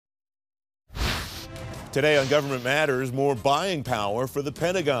Today on Government Matters, more buying power for the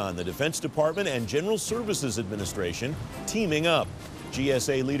Pentagon, the Defense Department, and General Services Administration teaming up.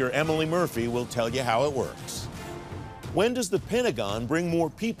 GSA leader Emily Murphy will tell you how it works. When does the Pentagon bring more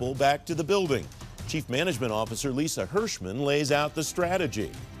people back to the building? Chief Management Officer Lisa Hershman lays out the strategy.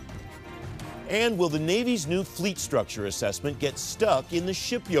 And will the Navy's new fleet structure assessment get stuck in the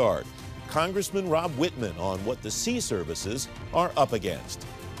shipyard? Congressman Rob Wittman on what the sea services are up against.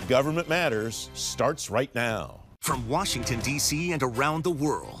 Government Matters starts right now. From Washington, D.C. and around the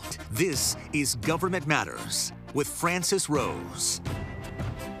world, this is Government Matters with Francis Rose.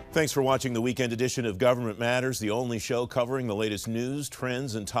 Thanks for watching the weekend edition of Government Matters, the only show covering the latest news,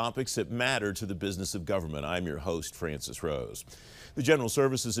 trends, and topics that matter to the business of government. I'm your host, Francis Rose. The General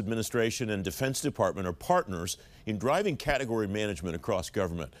Services Administration and Defense Department are partners in driving category management across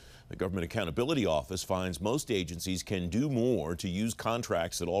government. The Government Accountability Office finds most agencies can do more to use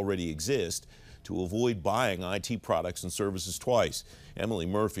contracts that already exist to avoid buying IT products and services twice. Emily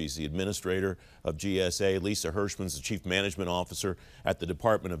Murphy is the administrator of GSA. Lisa Hershman is the Chief Management Officer at the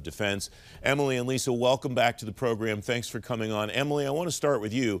Department of Defense. Emily and Lisa, welcome back to the program. Thanks for coming on. Emily, I want to start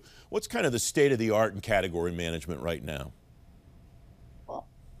with you. What's kind of the state of the art in category management right now? Well,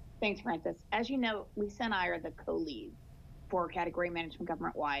 thanks, Francis. As you know, Lisa and I are the co-leads for category management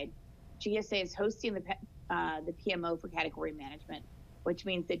government-wide. GSA is hosting the PMO for category management, which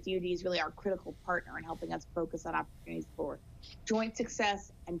means that DoD is really our critical partner in helping us focus on opportunities for joint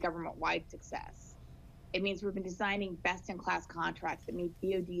success and government-wide success. It means we've been designing best-in-class contracts that meet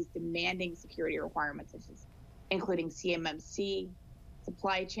DoD's demanding security requirements, including CMMC,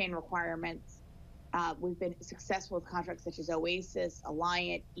 supply chain requirements. We've been successful with contracts such as OASIS,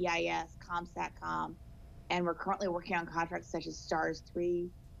 Alliant, EIS, ComSatCom, and we're currently working on contracts such as STARS 3,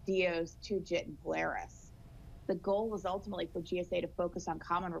 DEOS, 2JIT, and Polaris. The goal is ultimately for GSA to focus on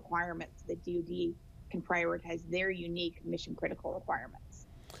common requirements so that DoD can prioritize their unique mission-critical requirements.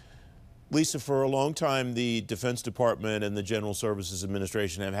 Lisa, for a long time, the Defense Department and the General Services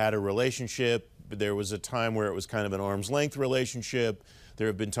Administration have had a relationship. There was a time where it was kind of an arm's-length relationship. There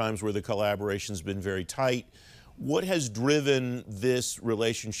have been times where the collaboration's been very tight. What has driven this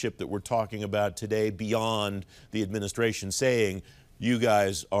relationship that we're talking about today beyond the administration saying, you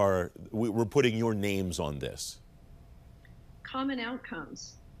guys we're putting your names on this? Common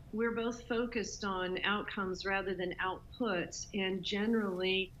outcomes. We're both focused on outcomes rather than outputs, and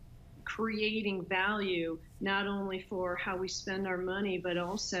generally creating value, not only for how we spend our money, but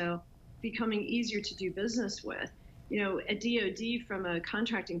also becoming easier to do business with. You know, at DoD, from a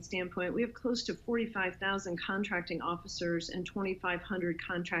contracting standpoint, we have close to 45,000 contracting officers and 2,500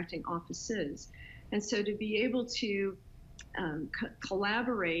 contracting offices. And so to be able to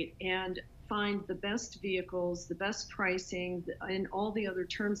collaborate and find the best vehicles, the best pricing, and all the other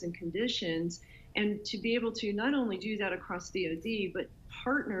terms and conditions, and to be able to not only do that across DoD, but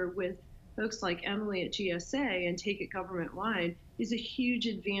partner with folks like Emily at GSA and take it government-wide is a huge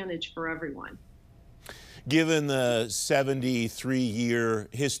advantage for everyone. Given the 73-year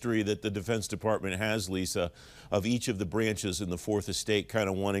history that the Defense Department has, Lisa, of each of the branches in the Fourth Estate kind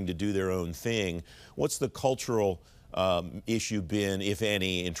of wanting to do their own thing, what's the cultural issue been, if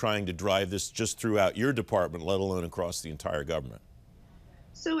any, in trying to drive this just throughout your department, let alone across the entire government?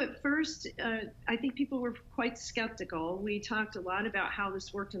 So at first, I think people were quite skeptical. We talked a lot about how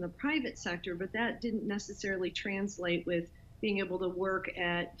this worked in the private sector, but that didn't necessarily translate with being able to work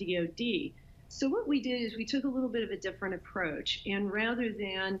at DoD. So what we did is we took a little bit of a different approach, and rather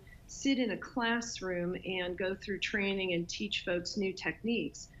than sit in a classroom and go through training and teach folks new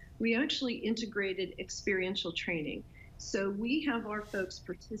techniques, we actually integrated experiential training. So we have our folks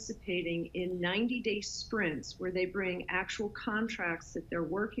participating in 90-day sprints where they bring actual contracts that they're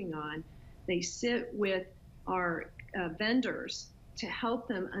working on. They sit with our vendors to help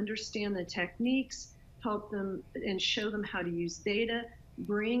them understand the techniques, help them and show them how to use data,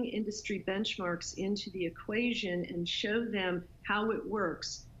 bring industry benchmarks into the equation and show them how it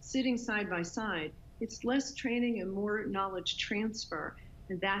works, sitting side by side. It's less training and more knowledge transfer.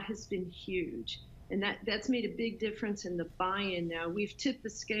 And that has been huge. And that's made a big difference in the buy-in now. We've tipped the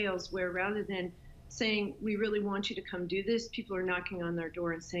scales where rather than saying, we really want you to come do this, people are knocking on their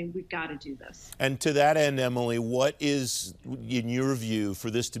door and saying, we've got to do this. And to that end, Emily, what is, in your view, for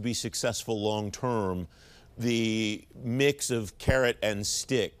this to be successful long-term, the mix of carrot and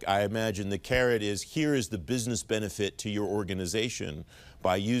stick? I imagine the carrot is, here is the business benefit to your organization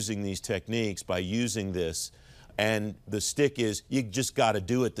by using these techniques, by using this. And the stick is, you just got to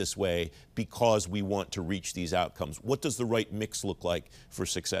do it this way because we want to reach these outcomes. What does the right mix look like for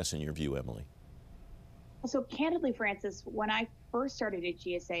success in your view, Emily? So candidly, Francis, when I first started at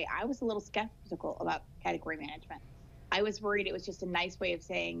GSA, I was a little skeptical about category management. I was worried it was just a nice way of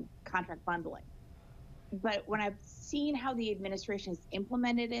saying contract bundling. But when I've seen how the administration has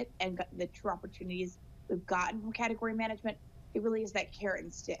implemented it and got the true opportunities we've gotten from category management, it really is that carrot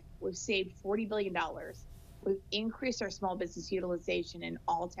and stick. We've saved $40 billion. We've increased our small business utilization in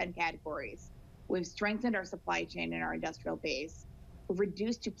all 10 categories. We've strengthened our supply chain and our industrial base. We've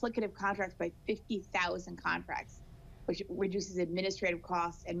reduced duplicative contracts by 50,000 contracts, which reduces administrative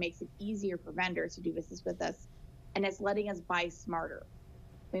costs and makes it easier for vendors to do business with us. And it's letting us buy smarter.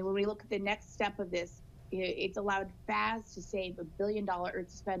 I mean, when we look at the next step of this, it's allowed FAS to save $1 billion or to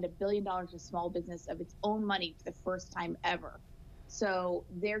spend $1 billion to small business of its own money for the first time ever. So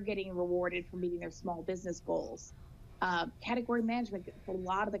they're getting rewarded for meeting their small business goals. Category management gets a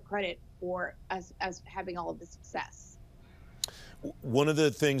lot of the credit for us having all of the success. One of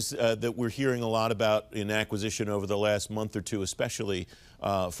the things that we're hearing a lot about in acquisition over the last month or two, especially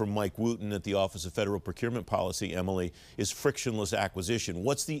from Mike Wittman at the Office of Federal Procurement Policy, Emily, is frictionless acquisition.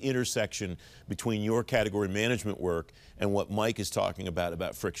 What's the intersection between your category management work and what Mike is talking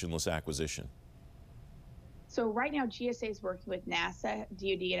about frictionless acquisition? So right now, GSA is working with NASA,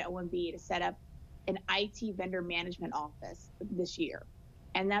 DoD, and OMB to set up an IT vendor management office this year.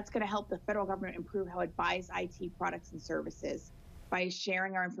 And that's going to help the federal government improve how it buys IT products and services by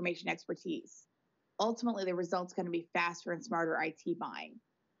sharing our information expertise. Ultimately, the result's going to be faster and smarter IT buying.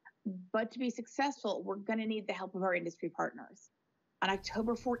 But to be successful, we're going to need the help of our industry partners. On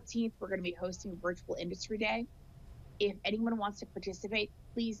October 14th, we're going to be hosting Virtual Industry Day. If anyone wants to participate,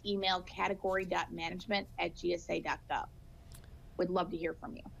 please email category.management@gsa.gov. We'd love to hear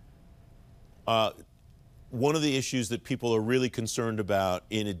from you. One of the issues that people are really concerned about,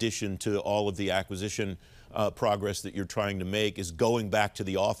 in addition to all of the acquisition progress that you're trying to make, is going back to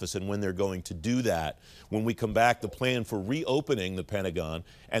the office and when they're going to do that. When we come back, the plan for reopening the Pentagon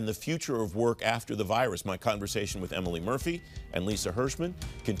and the future of work after the virus. My conversation with Emily Murphy and Lisa Hershman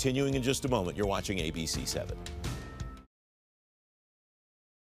continuing in just a moment. You're watching ABC 7.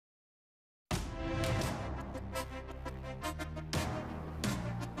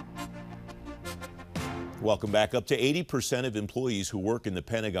 Welcome back. Up to 80% of employees who work in the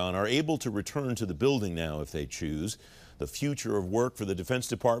Pentagon are able to return to the building now if they choose. The future of work for the Defense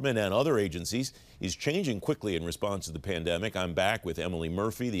Department and other agencies is changing quickly in response to the pandemic. I'm back with Emily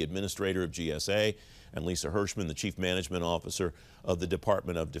Murphy, the administrator of GSA, and Lisa Hershman, the Chief Management Officer of the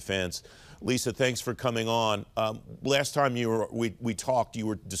Department of Defense. Lisa, thanks for coming on. Last time we talked, you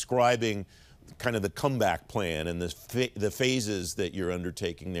were describing kind of the comeback plan and the phases that you're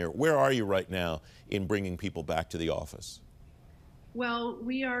undertaking there. Where are you right now in bringing people back to the office? Well,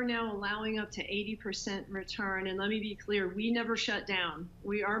 we are now allowing up to 80% return, and let me be clear, we never shut down.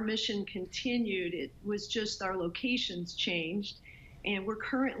 Our mission continued. It was just our locations changed, and we're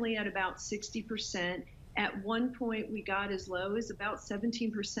currently at about 60%. At one point, we got as low as about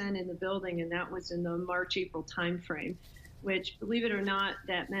 17% in the building, and that was in the March-April timeframe, which, believe it or not,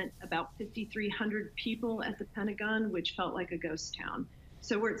 that meant about 5,300 people at the Pentagon, which felt like a ghost town.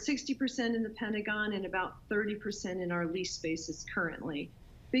 So we're at 60% in the Pentagon and about 30% in our lease spaces currently.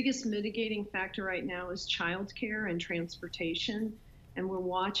 Biggest mitigating factor right now is childcare and transportation, and we're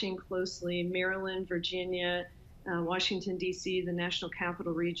watching closely Maryland, Virginia, Washington, D.C., the National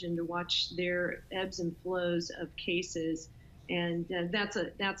Capital Region, to watch their ebbs and flows of cases, and that's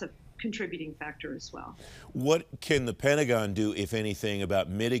a contributing factor as well. What can the Pentagon do, if anything,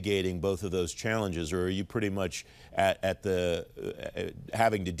 about mitigating both of those challenges, or are you pretty much at the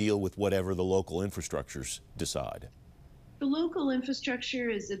having to deal with whatever the local infrastructures decide? The local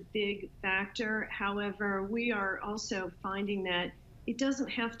infrastructure is a big factor. However, we are also finding that it doesn't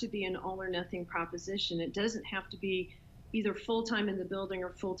have to be an all or nothing proposition. It doesn't have to be either full-time in the building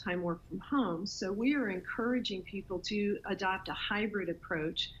or full-time work from home. So we are encouraging people to adopt a hybrid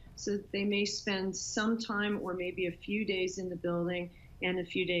approach, so that they may spend some time or maybe a few days in the building and a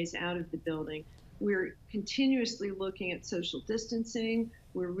few days out of the building. We're continuously looking at social distancing.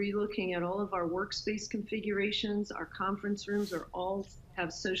 We're relooking at all of our workspace configurations. Our conference rooms are all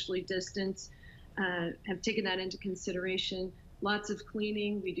have socially distanced, have taken that into consideration. Lots of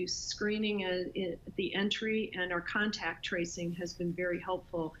cleaning. We do screening at the entry, and our contact tracing has been very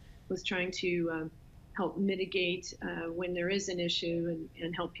helpful with trying to help mitigate when there is an issue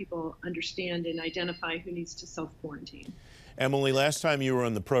and help people understand and identify who needs to self-quarantine. Emily, last time you were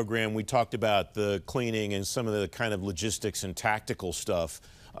on the program, we talked about the cleaning and some of the kind of logistics and tactical stuff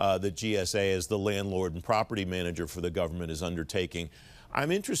that GSA, as the landlord and property manager for the government, is undertaking.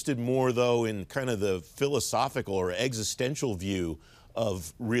 I'm interested more, though, in kind of the philosophical or existential view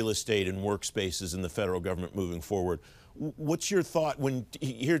of real estate and workspaces in the federal government moving forward. What's your thought when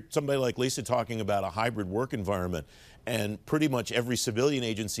you hear somebody like Lisa talking about a hybrid work environment and pretty much every civilian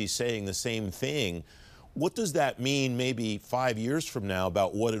agency saying the same thing? What does that mean maybe 5 years from now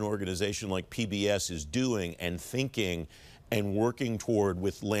about what an organization like PBS is doing and thinking and working toward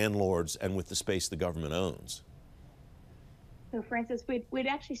with landlords and with the space the government owns? So, Francis, we'd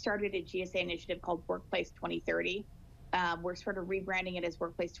actually started a GSA initiative called Workplace 2030. We're sort of rebranding it as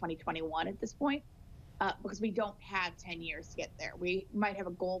Workplace 2021 at this point because we don't have 10 years to get there. We might have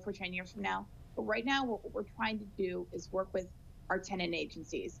a goal for 10 years from now, but right now what we're trying to do is work with our tenant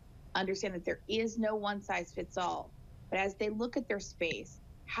agencies, understand that there is no one size fits all, but as they look at their space,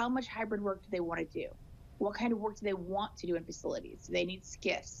 how much hybrid work do they want to do? What kind of work do they want to do in facilities? Do they need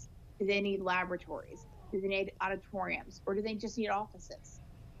SCIFs? Do they need laboratories? Do they need auditoriums? Or do they just need offices?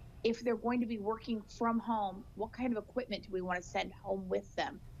 If they're going to be working from home, what kind of equipment do we want to send home with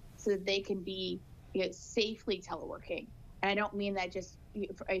them so that they can be safely teleworking? And I don't mean that just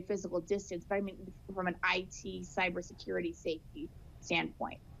for a physical distance, but I mean from an IT cybersecurity safety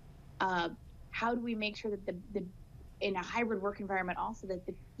standpoint. How do we make sure that the in a hybrid work environment also that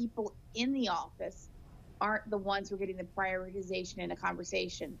the people in the office aren't the ones who are getting the prioritization in a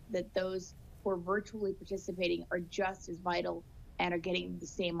conversation, that those who are virtually participating are just as vital and are getting the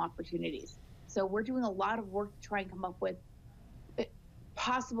same opportunities? So we're doing a lot of work to try and come up with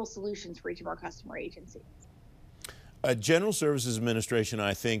possible solutions for each of our customer agencies. General Services Administration,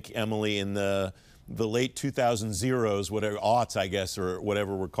 I think, Emily, in the late 2000s, whatever, aughts, I guess, or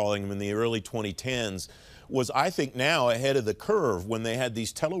whatever we're calling them, in the early 2010s, was, I think, now ahead of the curve when they had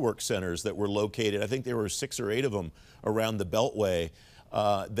these telework centers that were located. I think there were 6 or 8 of them around the Beltway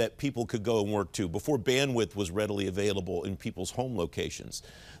that people could go and work to before bandwidth was readily available in people's home locations.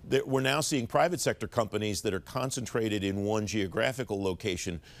 We're now seeing private sector companies that are concentrated in one geographical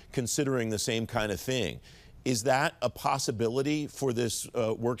location considering the same kind of thing. Is that a possibility for this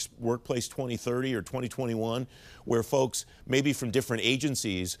Workplace 2030 or 2021, where folks maybe from different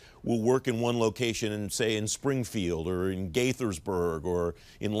agencies will work in one location and say in Springfield or in Gaithersburg or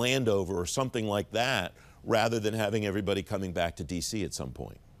in Landover or something like that, rather than having everybody coming back to DC at some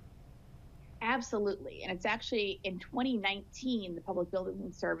point? Absolutely. And it's actually in 2019, the Public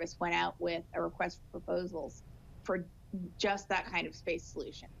Building Service went out with a request for proposals for just that kind of space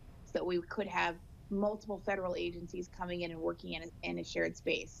solution, so that we could have multiple federal agencies coming in and working in a shared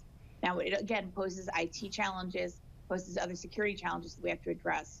space. Now, it again poses IT challenges, poses other security challenges that we have to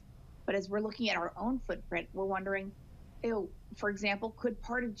address. But as we're looking at our own footprint, we're wondering, for example, could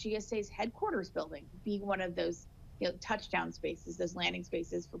part of GSA's headquarters building be one of those touchdown spaces, those landing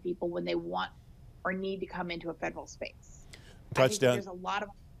spaces for people when they want or need to come into a federal space? Touchdown. There's a lot of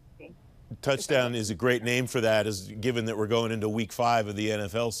Touchdown is a great name for that, given that we're going into week 5 of the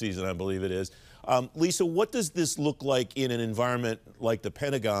NFL season, I believe it is. Lisa, what does this look like in an environment like the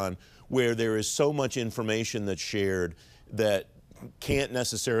Pentagon, where there is so much information that's shared that can't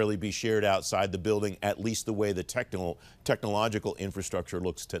necessarily be shared outside the building, at least the way the technological infrastructure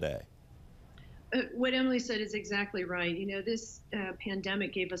looks today? What Emily said is exactly right. This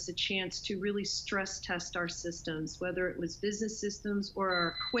pandemic gave us a chance to really stress test our systems, whether it was business systems or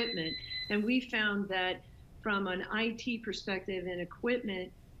our equipment. And we found that from an IT perspective and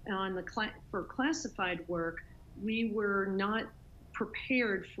equipment for classified work, we were not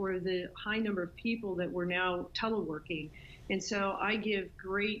prepared for the high number of people that were now teleworking. And so I give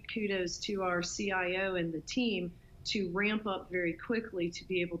great kudos to our CIO and the team to ramp up very quickly to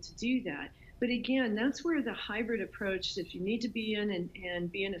be able to do that. But again, that's where the hybrid approach, if you need to be in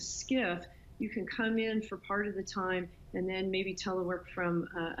and be in a SCIF, you can come in for part of the time and then maybe telework from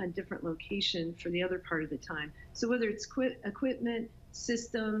a different location for the other part of the time. So whether it's equipment,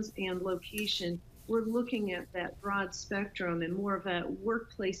 systems, and location, we're looking at that broad spectrum and more of a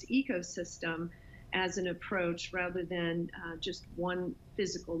workplace ecosystem as an approach rather than just one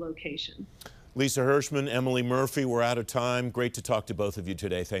physical location. Lisa Hershman, Emily Murphy, we're out of time. Great to talk to both of you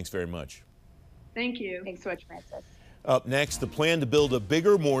today. Thanks very much. Thank you. Thanks so much, Francis. Up next, the plan to build a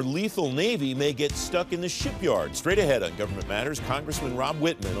bigger, more lethal Navy may get stuck in the shipyard. Straight ahead on Government Matters, Congressman Rob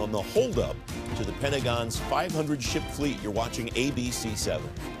Wittman on the holdup to the Pentagon's 500-ship fleet. You're watching ABC 7.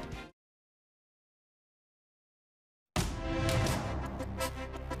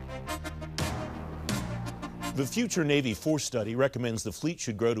 The Future Navy Force Study recommends the fleet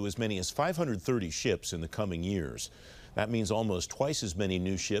should grow to as many as 530 ships in the coming years. That means almost twice as many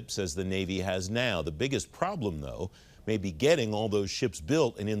new ships as the Navy has now. The biggest problem, though, may be getting all those ships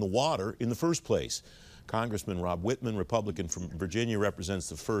built and in the water in the first place. Congressman Rob Wittman, Republican from Virginia, represents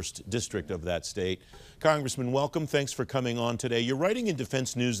the 1st District of that state. Congressman, welcome. Thanks for coming on today. You're writing in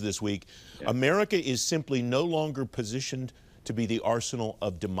Defense News this week, America is simply no longer positioned to be the arsenal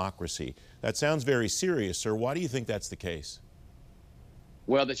of democracy. That sounds very serious, sir. Why do you think that's the case?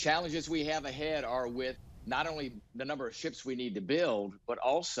 Well, the challenges we have ahead are with not only the number of ships we need to build, but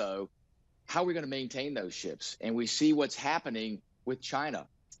also how we're going to maintain those ships. And we see what's happening with China,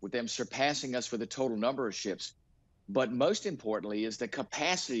 with them surpassing us for the total number of ships. But most importantly is the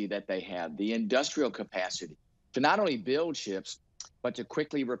capacity that they have, the industrial capacity to not only build ships, but to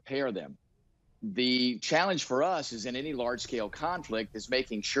quickly repair them. The challenge for us is in any large-scale conflict is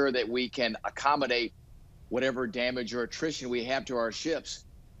making sure that we can accommodate whatever damage or attrition we have to our ships.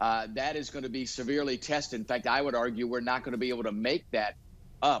 That is going to be severely tested. In fact, I would argue we're not going to be able to make that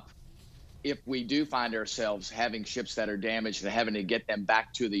up if we do find ourselves having ships that are damaged and having to get them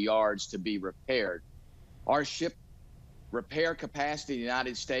back to the yards to be repaired. Our ship repair capacity in the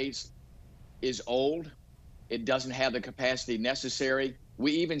United States is old. It doesn't have the capacity necessary.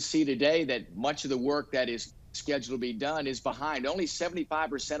 We even see today that much of the work that is scheduled to be done is behind. Only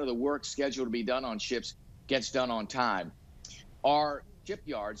 75% of the work scheduled to be done on ships gets done on time. Our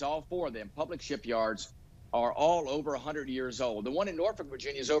shipyards, all 4 of them, public shipyards, are all over 100 years old. The one in Norfolk,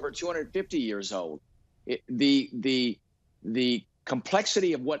 Virginia is over 250 years old. The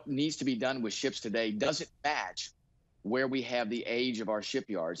complexity of what needs to be done with ships today doesn't match where we have the age of our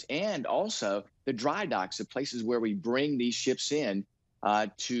shipyards, and also the dry docks, the places where we bring these ships in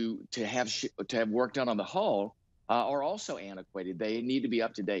to have work done on the hull, are also antiquated. They need to be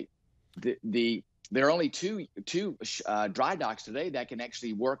up to date. There are only two dry docks today that can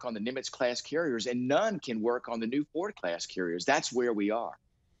actually work on the Nimitz-class carriers, and none can work on the new Ford-class carriers. That's where we are.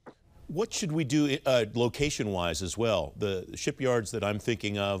 What should we do location-wise as well? The shipyards that I'm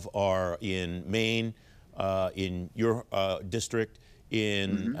thinking of are in Maine, in your district,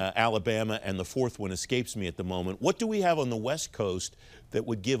 in Alabama, and the 4th one escapes me at the moment. What do we have on the West Coast that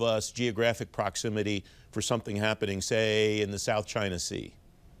would give us geographic proximity for something happening, say, in the South China Sea?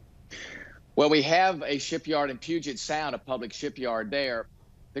 Well, we have a shipyard in Puget Sound, a public shipyard there.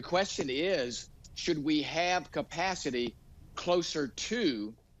 The question is, should we have capacity closer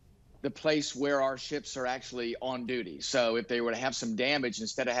to the place where our ships are actually on duty? So if they were to have some damage,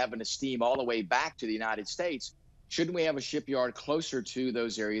 instead of having to steam all the way back to the United States, shouldn't we have a shipyard closer to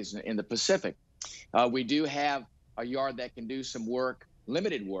those areas in the Pacific? We do have a yard that can do some work,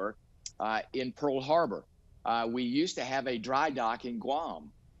 limited work, in Pearl Harbor. We used to have a dry dock in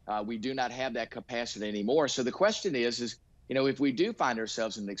Guam. We do not have that capacity anymore. So the question is, if we do find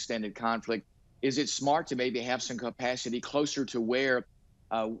ourselves in an extended conflict, is it smart to maybe have some capacity closer to where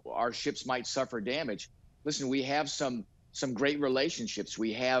our ships might suffer damage? Listen, we have some great relationships.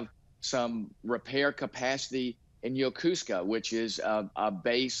 We have some repair capacity in Yokosuka, which is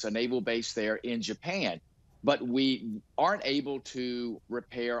a naval base there in Japan. But we aren't able to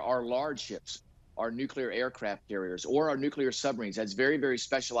repair our large ships, our nuclear aircraft carriers, or our nuclear submarines. That's very, very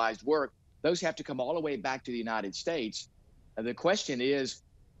specialized work. Those have to come all the way back to the United States. The question is,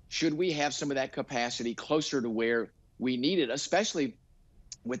 should we have some of that capacity closer to where we need it, especially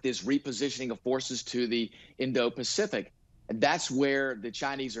with this repositioning of forces to the Indo-Pacific? And that's where the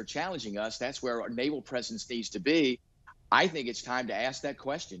Chinese are challenging us. That's where our naval presence needs to be. I think it's time to ask that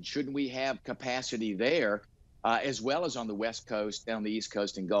question. Shouldn't we have capacity there, as well as on the West Coast, and on the East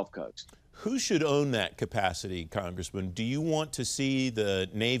Coast and Gulf Coast? Who should own that capacity, Congressman? Do you want to see the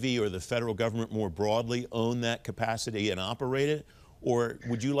Navy or the federal government more broadly own that capacity and operate it? Or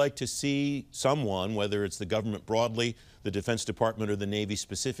would you like to see someone, whether it's the government broadly, the Defense Department, or the Navy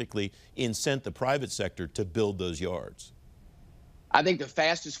specifically, incent the private sector to build those yards? I think the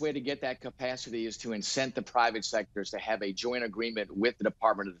fastest way to get that capacity is to incent the private sectors to have a joint agreement with the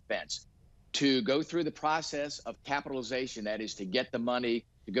Department of Defense, to go through the process of capitalization, that is to get the money,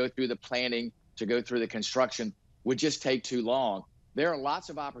 to go through the planning, to go through the construction, would just take too long. There are lots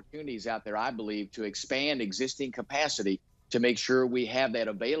of opportunities out there, I believe, to expand existing capacity to make sure we have that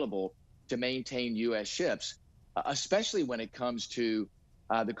available to maintain U.S. ships, especially when it comes to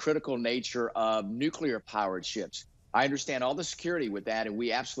the critical nature of nuclear-powered ships. I understand all the security with that, and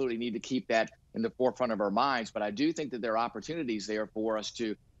we absolutely need to keep that in the forefront of our minds. But I do think that there are opportunities there for us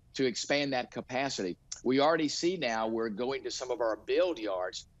to expand that capacity. We already see now we're going to some of our build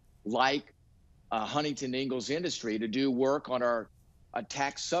yards, like Huntington Ingalls Industry, to do work on our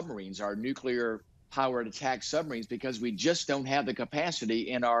attack submarines, our nuclear-powered attack submarines, because we just don't have the capacity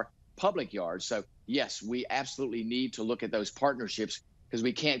in our public yards. So, yes, we absolutely need to look at those partnerships because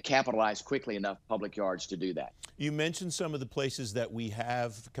we can't capitalize quickly enough public yards to do that. You mentioned some of the places that we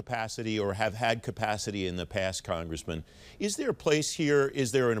have capacity or have had capacity in the past, Congressman. Is there a place here,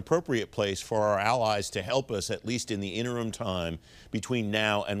 is there an appropriate place for our allies to help us, at least in the interim time between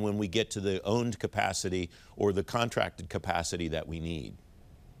now and when we get to the owned capacity or the contracted capacity that we need?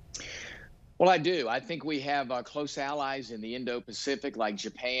 Well, I do. I think we have close allies in the Indo-Pacific, like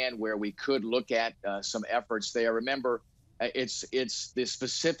Japan, where we could look at some efforts there. Remember, it's the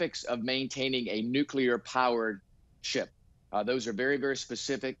specifics of maintaining a nuclear-powered ship. Those are very, very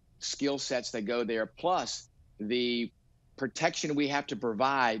specific skill sets that go there, plus the protection we have to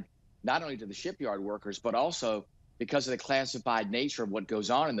provide not only to the shipyard workers, but also because of the classified nature of what goes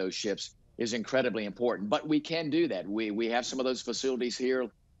on in those ships is incredibly important. But we can do that. We have some of those facilities here,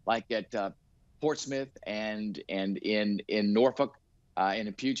 like at Portsmouth and in Norfolk and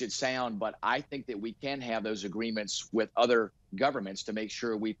in Puget Sound, but I think that we can have those agreements with other governments to make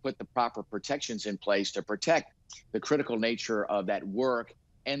sure we put the proper protections in place to protect the critical nature of that work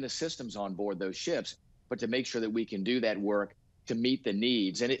and the systems on board those ships, but to make sure that we can do that work to meet the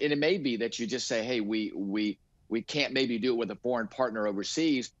needs. And it may be that you just say, hey, we can't maybe do it with a foreign partner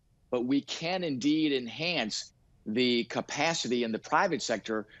overseas, but we can indeed enhance the capacity in the private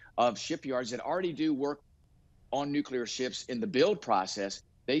sector of shipyards that already do work on nuclear ships in the build process.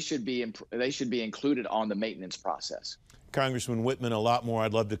 They should be included on the maintenance process. Congressman Wittman, a lot more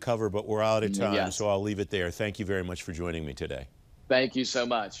I'd love to cover, but we're out of time, Yes. so I'll leave it there. Thank you very much for joining me today. Thank you so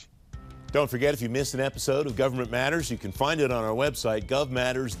much. Don't forget, if you missed an episode of Government Matters, you can find it on our website,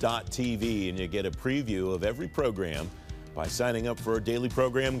 govmatters.tv, and you get a preview of every program by signing up for a daily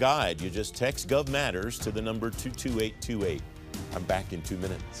program guide. You just text Gov Matters to the number 22828. I'm back in 2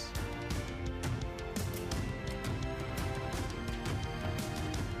 minutes.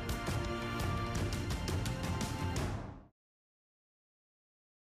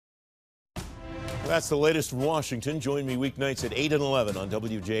 That's the latest from Washington. Join me weeknights at 8 and 11 on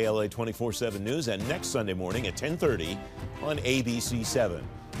WJLA 24/7 News and next Sunday morning at 10:30 on ABC 7.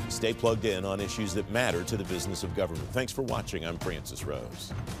 Stay plugged in on issues that matter to the business of government. Thanks for watching. I'm Francis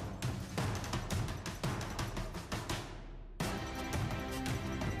Rose.